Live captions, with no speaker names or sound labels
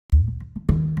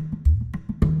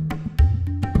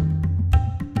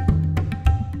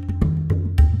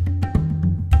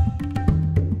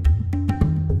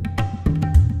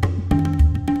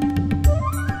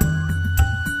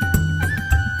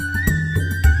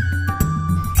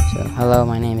Hello,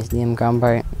 my name is Liam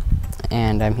Gombart,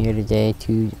 and I'm here today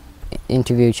to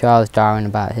interview Charles Darwin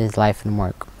about his life and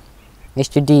work.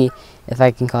 Mr. D, if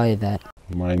I can call you that.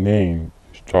 My name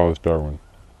is Charles Darwin.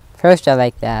 First, I'd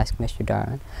like to ask Mr.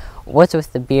 Darwin, what's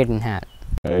with the beard and hat?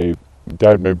 I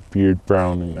dyed my beard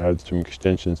brown and added some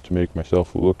extensions to make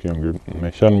myself look younger.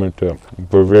 My son went to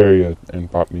Bavaria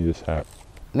and bought me this hat.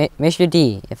 Mr.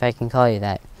 D, if I can call you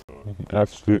that.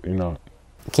 Absolutely not.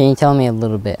 Can you tell me a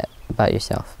little bit about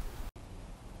yourself?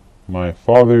 My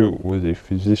father was a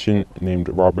physician named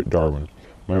Robert Darwin.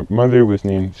 My mother was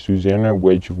named Susanna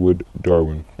Wedgwood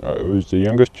Darwin. I was the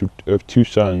youngest of two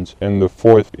sons and the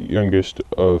fourth youngest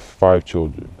of 5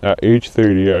 children. At age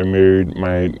 30, I married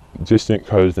my distant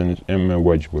cousin, Emma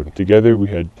Wedgwood. Together we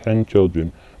had 10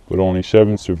 children, but only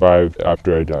 7 survived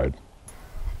after I died.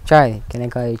 Charlie, can I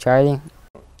call you Charlie?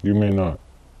 You may not.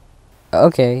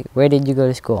 Okay, where did you go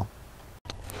to school?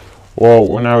 Well,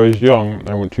 when I was young,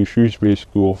 I went to Shrewsbury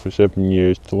School for 7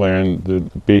 years to learn the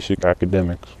basic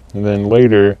academics. And then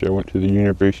later, I went to the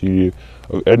University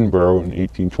of Edinburgh in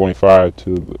 1825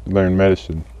 to learn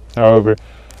medicine. However,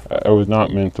 I was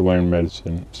not meant to learn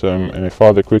medicine, and my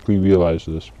father quickly realized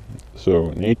this. So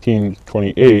in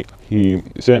 1828, he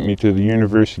sent me to the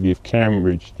University of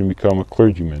Cambridge to become a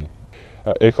clergyman.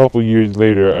 A couple years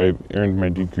later, I earned my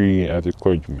degree as a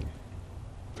clergyman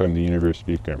from the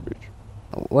University of Cambridge.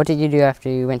 What did you do after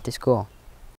you went to school?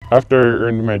 After I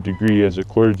earned my degree as a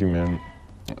clergyman,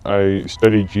 I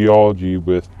studied geology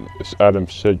with Adam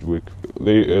Sedgwick.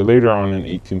 Later on in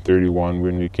 1831,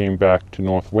 when we came back to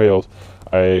North Wales,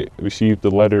 I received a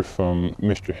letter from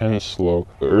Mr. Henslow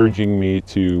urging me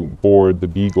to board the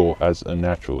Beagle as a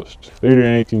naturalist. Later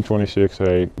in 1826,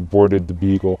 I boarded the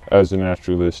Beagle as a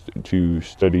naturalist to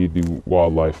study the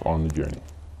wildlife on the journey.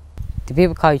 Do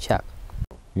people call you Chuck?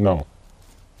 No.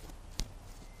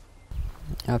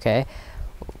 Okay.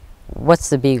 What's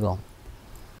the Beagle?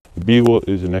 The Beagle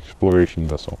is an exploration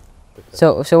vessel.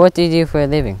 So what do you do for a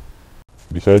living?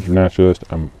 Besides a naturalist,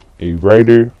 I'm a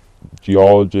writer,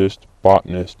 geologist,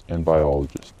 botanist, and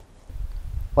biologist.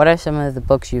 What are some of the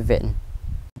books you've written?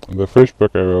 The first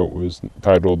book I wrote was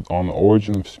titled On the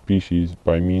Origin of Species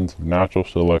by Means of Natural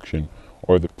Selection,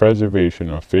 or the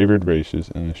Preservation of Favored Races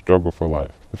in the Struggle for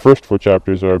Life. The first 4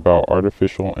 chapters are about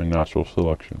artificial and natural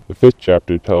selection. The 5th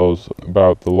chapter tells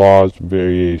about the laws of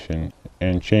variation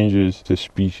and changes to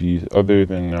species other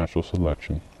than natural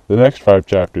selection. The next 5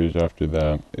 chapters after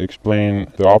that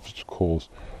explain the obstacles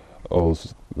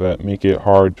that make it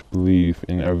hard to believe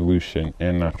in evolution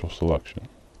and natural selection.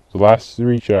 The last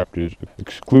 3 chapters,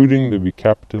 excluding the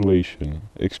recapitulation,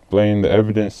 explain the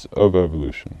evidence of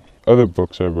evolution. Other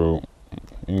books I wrote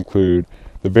include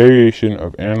The Variation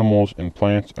of Animals and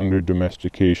Plants Under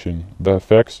Domestication, The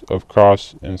Effects of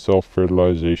Cross and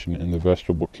Self-Fertilization in the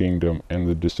Vegetable Kingdom, and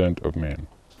The Descent of Man.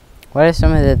 What are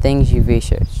some of the things you've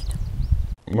researched?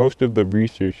 Most of the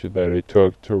research that I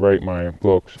took to write my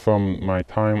books from my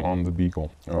time on the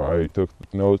Beagle. I took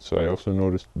notes. I also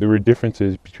noticed there were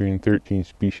differences between 13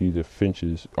 species of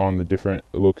finches on the different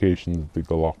locations of the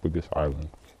Galapagos Islands.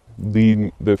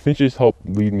 The finches helped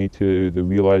lead me to the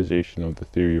realization of the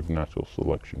theory of natural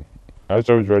selection. As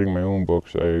I was writing my own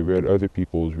books, I read other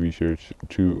people's research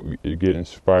to get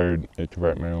inspired to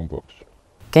write my own books.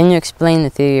 Can you explain the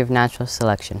theory of natural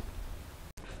selection?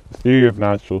 The theory of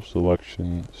natural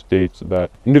selection states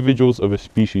that individuals of a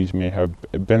species may have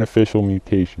beneficial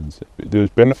mutations. Those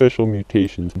beneficial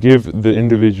mutations give the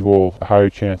individual a higher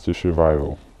chance of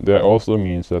survival. That also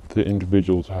means that the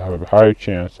individuals have a higher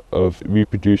chance of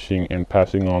reproducing and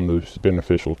passing on those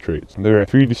beneficial traits. There are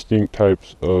 3 distinct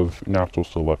types of natural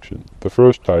selection. The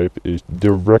first type is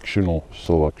directional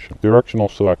selection. Directional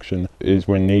selection is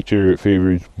when nature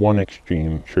favors one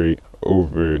extreme trait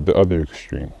over the other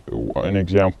extreme. An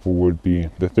example would be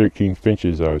the 13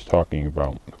 finches I was talking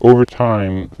about. Over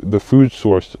time, the food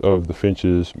source of the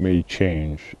finches may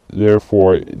change.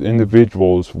 Therefore,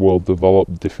 individuals will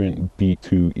develop different beaks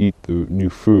to eat the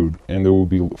new food, and there will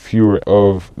be fewer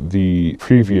of the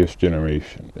previous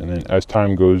generation. And then as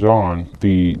time goes on,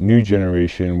 the new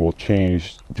generation will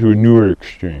change to a newer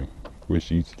extreme,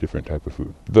 which eats a different type of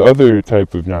food. The other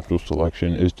type of natural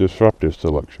selection is disruptive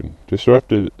selection.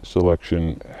 Disruptive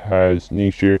selection has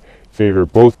nature favor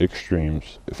both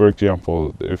extremes. For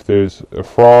example, if there's a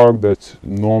frog that's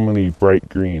normally bright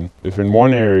green, if in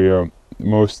one area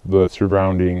most of the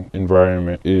surrounding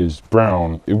environment is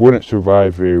brown, it wouldn't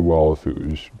survive very well if it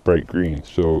was bright green.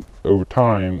 So over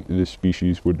time, this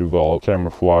species would develop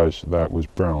camouflage that was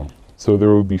brown. so there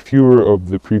will be fewer of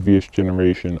the previous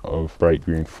generation of bright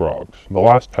green frogs. The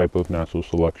last type of natural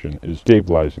selection is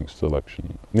stabilizing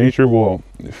selection. Nature will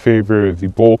favor the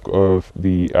bulk of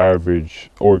the average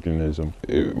organism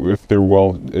if they're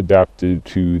well adapted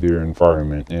to their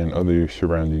environment and other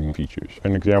surrounding features.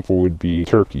 An example would be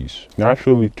turkeys.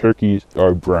 Naturally, turkeys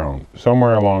are brown.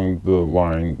 Somewhere along the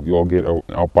line, you'll get an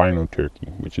albino turkey,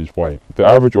 which is white. The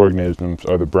average organisms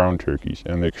are the brown turkeys,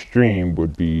 and the extreme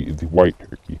would be the white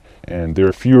turkey. And there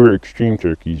are fewer extreme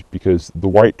turkeys because the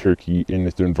white turkey in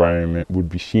its environment would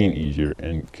be seen easier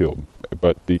and killed.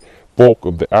 But the bulk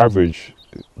of the average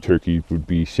turkeys would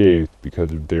be saved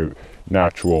because of their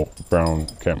natural brown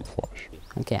camouflage.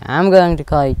 Okay, I'm going to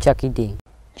call you Chucky D.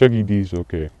 Chucky D's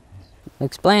okay.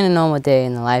 Explain a normal day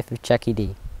in the life of Chucky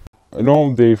D. A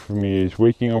normal day for me is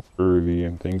waking up early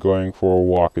and then going for a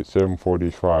walk at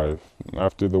 7:45.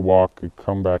 After the walk, I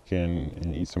come back in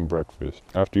and eat some breakfast.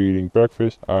 After eating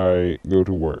breakfast, I go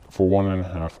to work for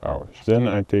 1.5 hours. Then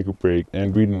I take a break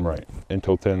and read and write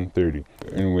until 10:30,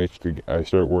 in which I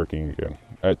start working again.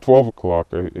 At 12 o'clock,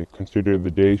 I consider the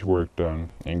day's work done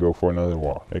and go for another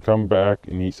walk. I come back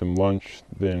and eat some lunch,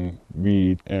 then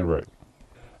read and write.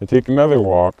 I take another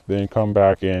walk, then come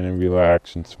back in and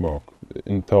relax and smoke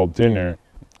until dinner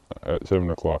at 7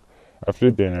 o'clock.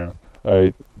 After dinner,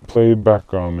 I play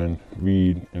backgammon,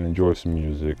 read, and enjoy some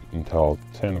music until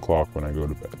 10 o'clock when I go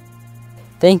to bed.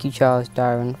 Thank you, Charles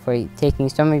Darwin, for taking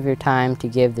some of your time to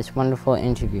give this wonderful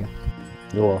interview.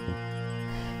 You're welcome.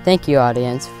 Thank you,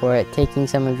 audience, for taking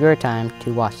some of your time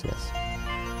to watch this.